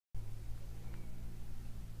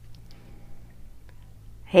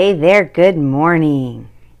Hey there, good morning.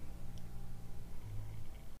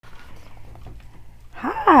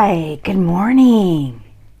 Hi, good morning.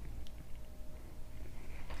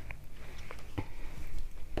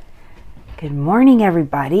 Good morning,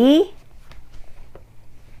 everybody.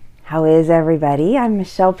 How is everybody? I'm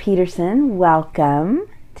Michelle Peterson. Welcome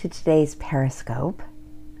to today's Periscope.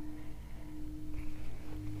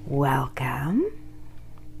 Welcome.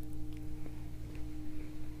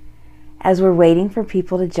 As we're waiting for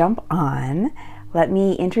people to jump on, let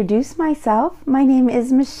me introduce myself. My name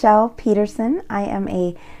is Michelle Peterson. I am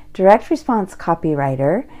a direct response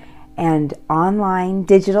copywriter and online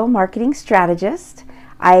digital marketing strategist.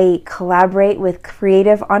 I collaborate with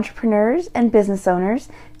creative entrepreneurs and business owners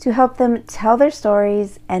to help them tell their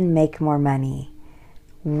stories and make more money.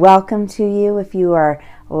 Welcome to you if you are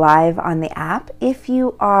live on the app, if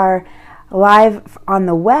you are live on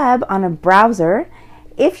the web on a browser,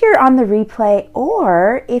 if you're on the replay,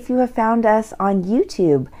 or if you have found us on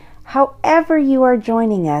YouTube. However you are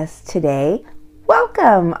joining us today,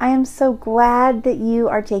 welcome. I am so glad that you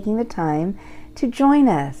are taking the time to join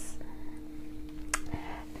us.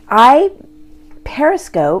 I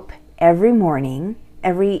Periscope every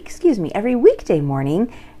weekday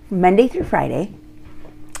morning, Monday through Friday,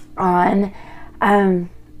 on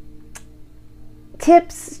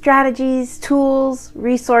tips, strategies, tools,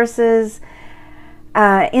 resources,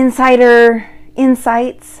 insider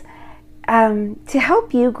insights to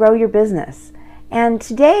help you grow your business. And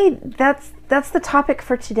today, that's the topic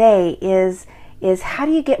for today is how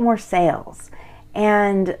do you get more sales?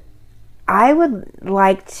 And I would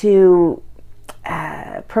like to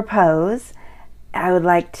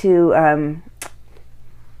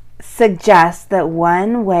suggest that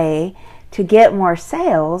one way to get more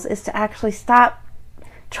sales is to actually stop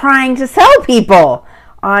trying to sell people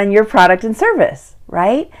on your product and service,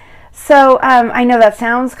 right? So I know that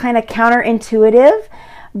sounds kind of counterintuitive,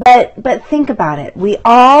 but think about it. We're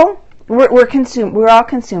all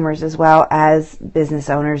consumers as well as business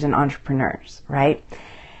owners and entrepreneurs, right?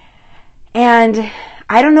 And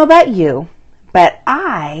I don't know about you, but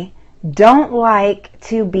I don't like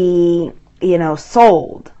to be,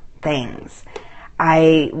 sold things.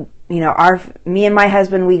 Me and my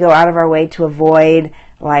husband, we go out of our way to avoid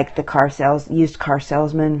like the used car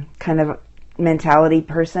salesman kind of mentality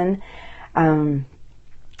person. I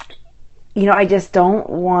just don't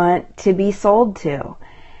want to be sold to.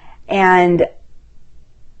 And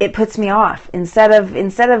it puts me off. Instead of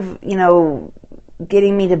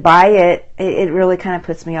getting me to buy it, it really kind of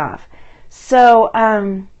puts me off. So,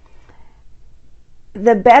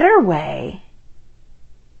 the better way,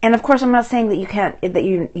 and of course I'm not saying that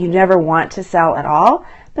you never want to sell at all,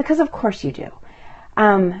 because of course you do.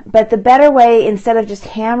 But the better way, instead of just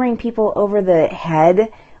hammering people over the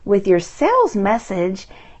head with your sales message,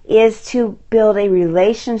 is to build a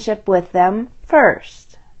relationship with them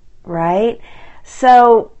first, right?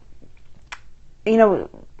 So, you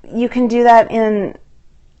can do that in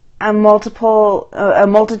a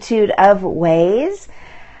multitude of ways.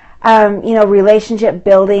 Relationship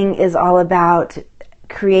building is all about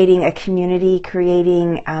creating a community,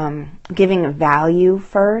 giving value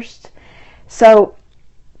first. So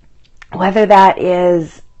whether that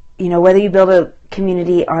is, whether you build a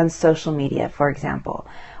community on social media, for example,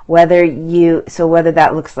 whether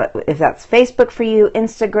that looks like, if that's Facebook for you,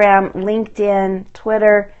 Instagram, LinkedIn,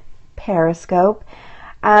 Twitter, Periscope,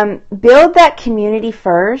 build that community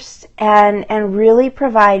first and really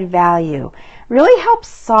provide value. Really help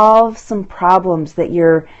solve some problems that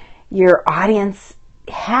your audience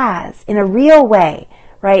has in a real way,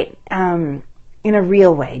 right? In a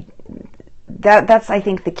real way. That's, I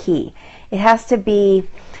think, the key. It has to be,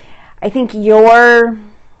 I think, your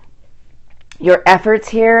efforts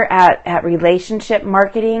here at relationship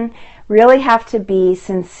marketing really have to be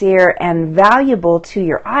sincere and valuable to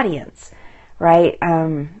your audience, right?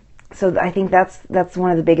 So I think that's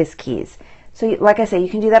one of the biggest keys. So like I say, you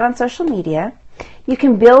can do that on social media. You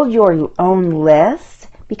can build your own list,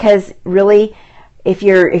 because really, if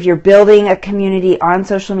you're building a community on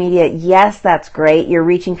social media, yes, that's great. You're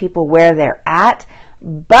reaching people where they're at,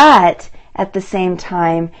 but at the same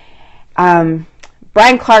time,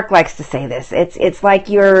 Brian Clark likes to say this. It's like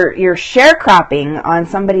you're sharecropping on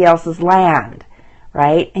somebody else's land,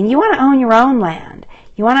 right? And you want to own your own land.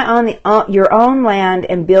 You want to own your own land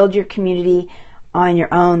and build your community on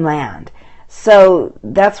your own land. So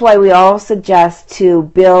that's why we all suggest to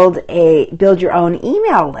build your own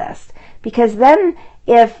email list, because then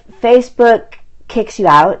if Facebook kicks you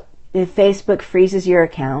out, if Facebook freezes your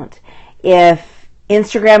account, if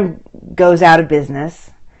Instagram goes out of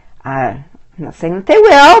business, I'm not saying that they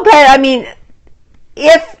will, but I mean,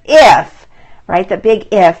 if, right, the big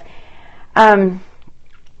if,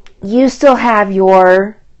 you still have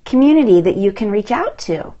your community that you can reach out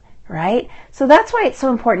to, right? So that's why it's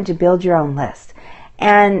so important to build your own list.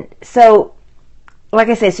 And so, like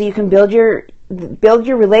I say, so you can build your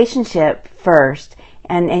relationship first,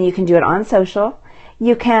 and you can do it on social.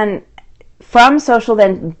 You can, from social,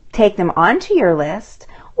 then take them onto your list,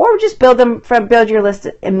 or just build your list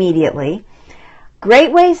immediately.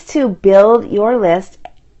 Great ways to build your list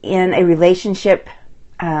in a relationship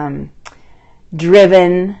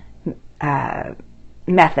driven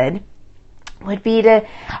method would be to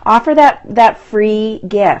offer that free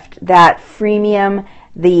gift, that freemium,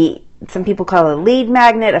 some people call it a lead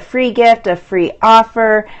magnet, a free gift, a free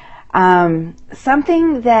offer,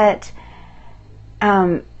 something that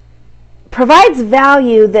provides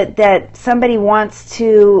value that somebody wants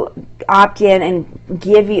to opt in and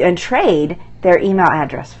give you and trade their email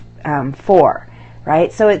address for,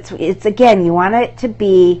 right? So it's again, you want it to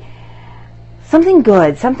be something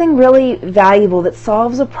good, something really valuable that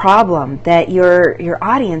solves a problem that your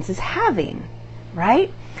audience is having,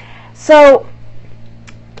 right? So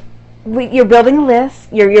you're building a list,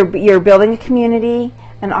 you're building a community,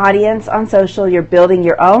 an audience on social, you're building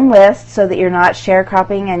your own list so that you're not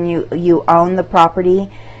sharecropping and you own the property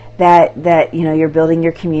that you're building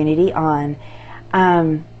your community on.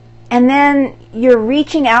 And then you're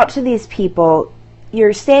reaching out to these people,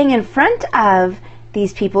 you're staying in front of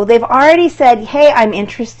these people. They've already said, hey, I'm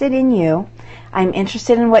interested in you. I'm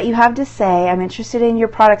interested in what you have to say. I'm interested in your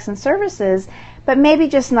products and services, but maybe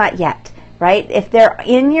just not yet, right? If they're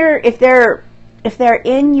in your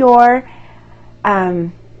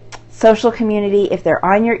social community, if they're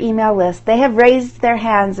on your email list, they have raised their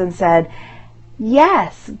hands and said,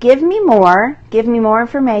 yes, give me more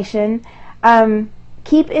information.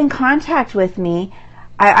 Keep in contact with me.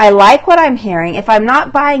 I like what I'm hearing. If I'm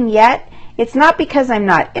not buying yet, it's not because I'm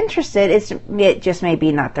not interested. It just may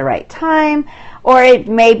be not the right time, or it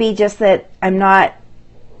may be just that I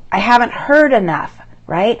haven't heard enough,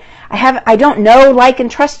 right? I don't know, like, and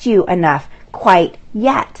trust you enough quite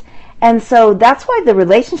yet. And so that's why the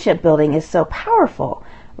relationship building is so powerful,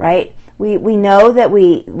 right? We know that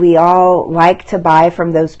we all like to buy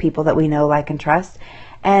from those people that we know, like, and trust.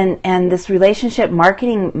 And this relationship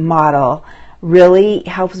marketing model really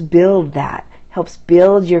helps build that, helps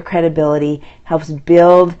build your credibility, helps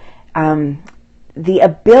build the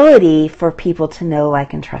ability for people to know,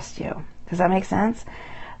 like, and trust you. Does that make sense?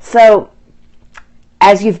 So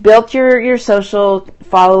as you've built your social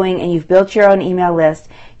following and you've built your own email list,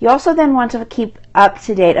 you also then want to keep up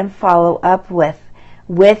to date and follow up with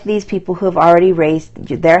these people who have already raised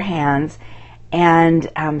their hands and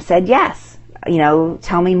said yes.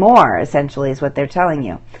 Tell me more, essentially, is what they're telling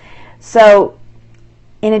you. So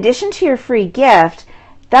in addition to your free gift,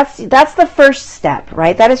 that's the first step,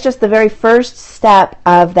 right? That is just the very first step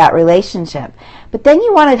of that relationship. But then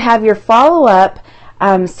you want to have your follow-up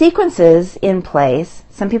sequences in place.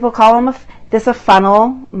 Some people call them a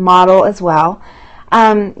funnel model as well.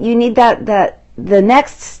 You need the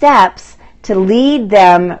next steps to lead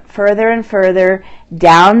them further and further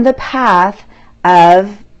down the path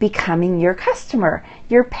of becoming your customer,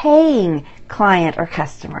 your paying client or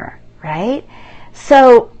customer, right?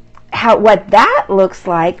 So what that looks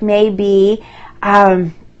like may be,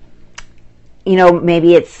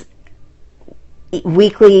 maybe it's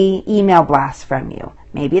weekly email blasts from you.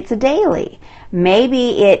 Maybe it's a daily.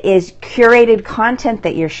 Maybe it is curated content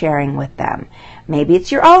that you're sharing with them. Maybe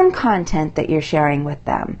it's your own content that you're sharing with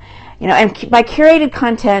them. And by curated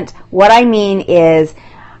content, what I mean is,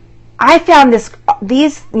 I found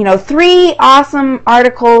these 3 awesome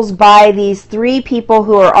articles by these 3 people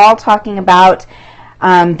who are all talking about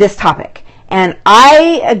this topic. And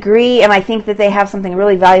I agree, and I think that they have something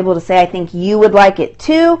really valuable to say. I think you would like it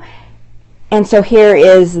too. And so here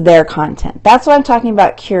is their content. That's what I'm talking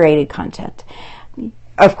about, curated content.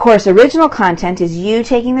 Of course, original content is you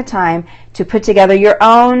taking the time to put together your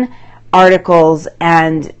own articles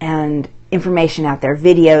and information out there,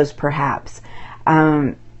 videos perhaps.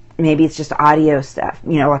 Maybe it's just audio stuff,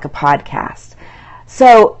 like a podcast.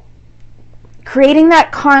 So creating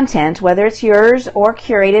that content, whether it's yours or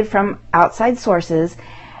curated from outside sources,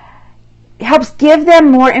 helps give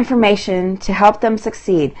them more information to help them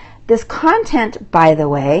succeed. This content, by the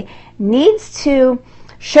way, needs to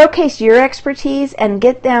showcase your expertise and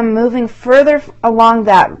get them moving further along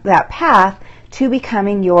that path to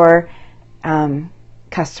becoming your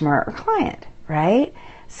customer or client, right?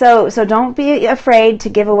 So don't be afraid to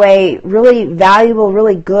give away really valuable,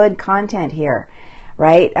 really good content here,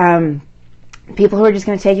 right? People who are just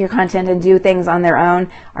going to take your content and do things on their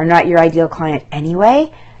own are not your ideal client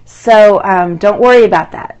anyway. So don't worry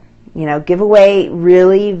about that. Give away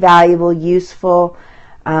really valuable, useful,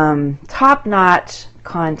 top-notch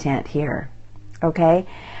content here. Okay?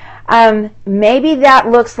 Maybe that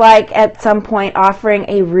looks like at some point offering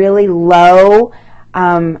a really low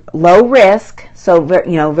risk, so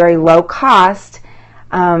very low cost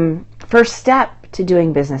first step to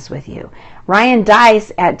doing business with you. Ryan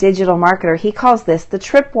Deiss at Digital Marketer, he calls this the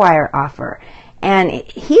tripwire offer. And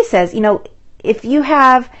he says, if you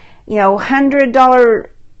have, $100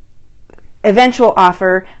 eventual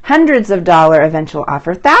offer, hundreds of dollar eventual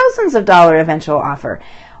offer, thousands of dollar eventual offer,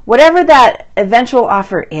 whatever that eventual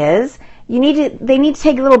offer is, they need to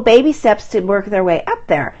take little baby steps to work their way up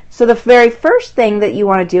there. So the very first thing that you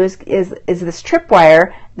want to do is this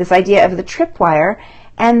tripwire, this idea of the tripwire,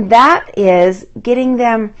 and that is getting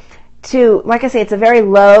them to, like I say, it's a very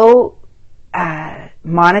low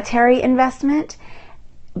monetary investment,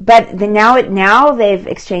 but now they've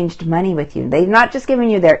exchanged money with you. They've not just given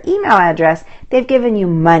you their email address, they've given you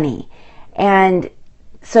money. And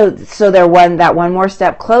so they're one more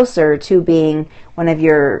step closer to being one of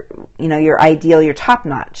your ideal, your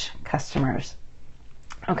top-notch customers.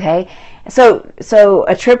 Okay? So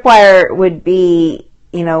a tripwire would be,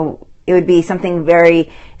 it would be something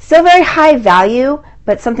still very high value,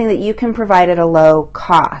 but something that you can provide at a low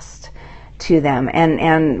cost to them.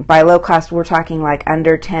 And by low cost, we're talking like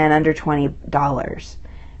under $10, under $20,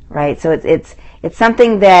 right? So it's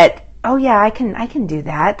something that, oh yeah, I can do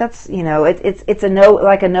that. That's, it's a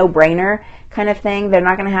no-brainer kind of thing. They're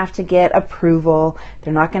not going to have to get approval.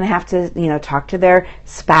 They're not going to have to, talk to their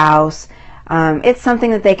spouse. It's something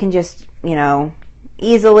that they can just,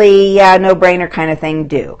 easily, no-brainer kind of thing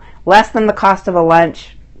do. Less than the cost of a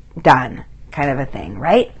lunch, done kind of a thing,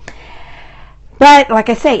 right? But like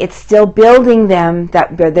I say, it's still building them,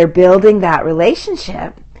 they're building that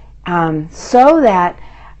relationship so that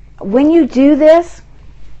when you do this,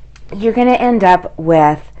 you're going to end up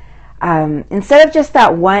with, instead of just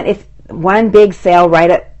that one big sale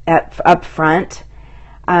right up front,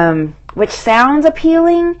 which sounds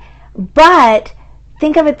appealing, but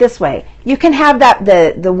think of it this way. You can have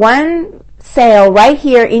the one sale right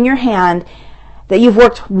here in your hand that you've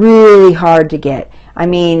worked really hard to get. I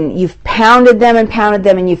mean, you've pounded them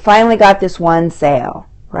and you finally got this one sale,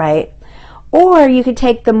 right? Or you could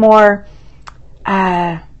take the more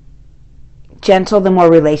gentle, the more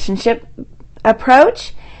relationship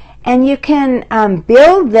approach, and you can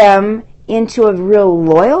build them into a real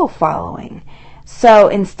loyal following. So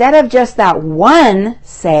instead of just that one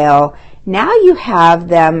sale, now you have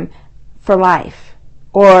them for life,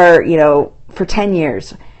 or for 10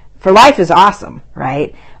 years. For life is awesome,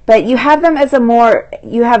 right? But you have them as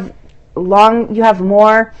you have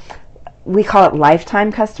more, we call it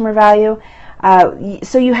lifetime customer value.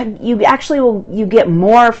 So you get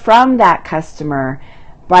more from that customer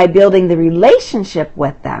by building the relationship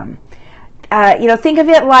with them. Think of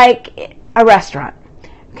it like a restaurant.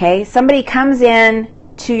 Okay, somebody comes in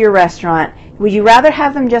to your restaurant. Would you rather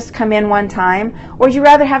have them just come in one time, or would you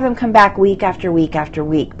rather have them come back week after week after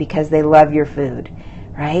week because they love your food,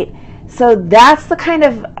 right? So that's the kind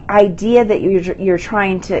of idea that you're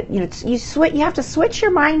trying to, you have to switch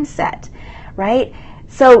your mindset, right?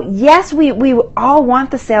 So yes, we all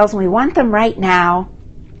want the sales and we want them right now.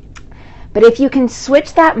 But if you can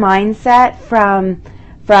switch that mindset from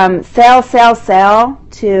sell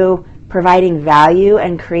to providing value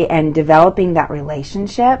and developing that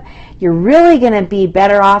relationship, you're really going to be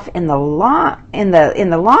better off in the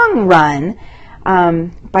long run.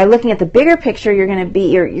 By looking at the bigger picture, you're going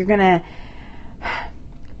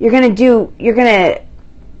to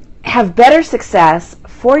have better success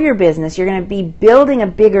for your business. You're going to be building a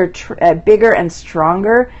bigger and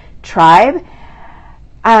stronger tribe,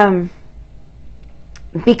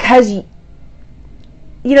 because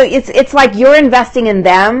it's like you're investing in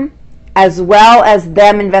them as well as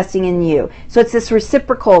them investing in you. So it's this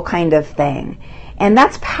reciprocal kind of thing, and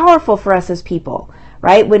that's powerful for us as people,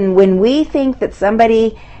 right? When we think that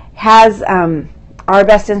somebody has our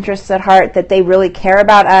best interests at heart, that they really care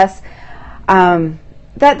about us,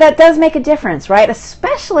 that does make a difference, right?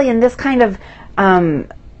 Especially in this kind of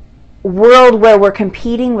world where we're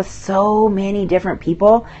competing with so many different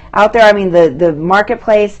people out there. I mean, the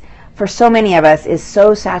marketplace for so many of us is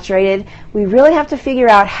so saturated. We really have to figure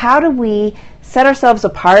out, how do we set ourselves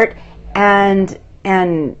apart and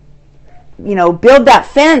build that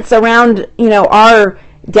fence around, our,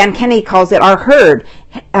 Dan Kennedy calls it our herd.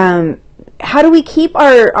 How do we keep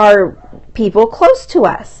our people close to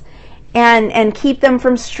us and keep them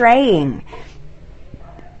from straying?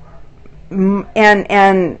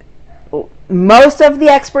 And most of the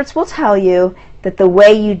experts will tell you that the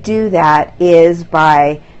way you do that is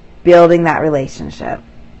by building that relationship,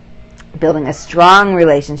 building a strong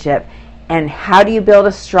relationship. And how do you build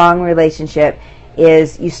a strong relationship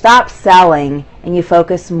is you stop selling and you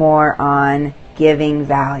focus more on giving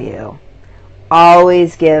value.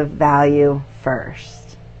 Always give value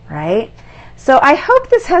first, right? So I hope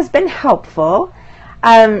this has been helpful.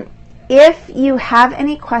 If you have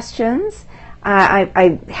any questions,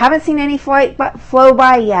 I haven't seen any flow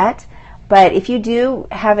by yet, but if you do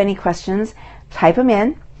have any questions, type them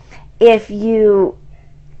in. If you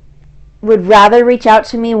would rather reach out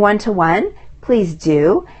to me one-to-one, please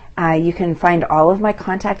do. You can find all of my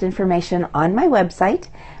contact information on my website,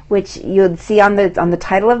 which you'll see on the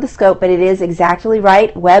title of the scope, but it is Exactly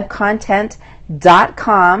Right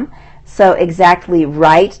Webcontent.com. So Exactly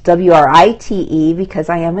Right, W-R-I-T-E, because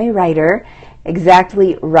I am a writer.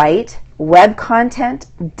 Exactly Right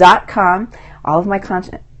Webcontent.com. All of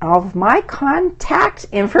my contact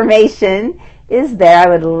information is there. I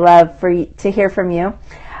would love to hear from you.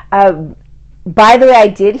 By the way, I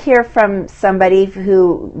did hear from somebody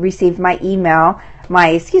who received my email,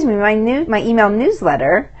 my email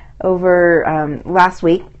newsletter over last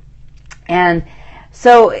week, and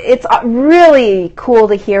so it's really cool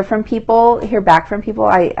to hear back from people.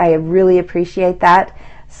 I really appreciate that.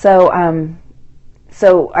 So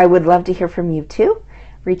I would love to hear from you too.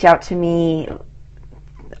 Reach out to me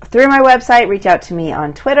through my website. Reach out to me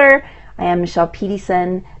on Twitter. I am Michelle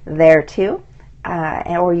Peterson there too.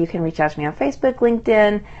 Or you can reach out to me on Facebook,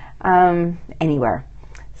 LinkedIn, anywhere.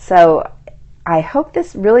 So I hope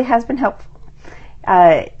this really has been helpful.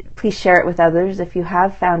 Please share it with others if you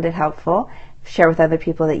have found it helpful. Share with other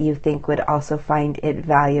people that you think would also find it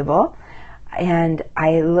valuable. And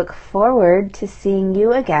I look forward to seeing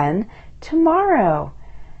you again tomorrow.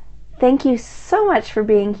 Thank you so much for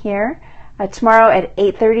being here. Tomorrow at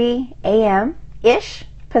 8:30 a.m.-ish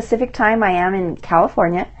Pacific time. I am in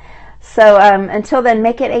California. So until then,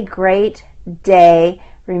 make it a great day.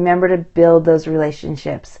 Remember to build those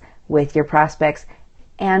relationships with your prospects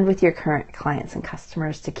and with your current clients and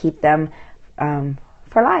customers to keep them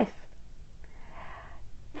for life.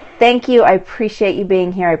 Thank you. I appreciate you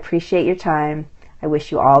being here. I appreciate your time. I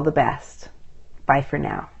wish you all the best. Bye for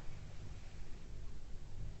now.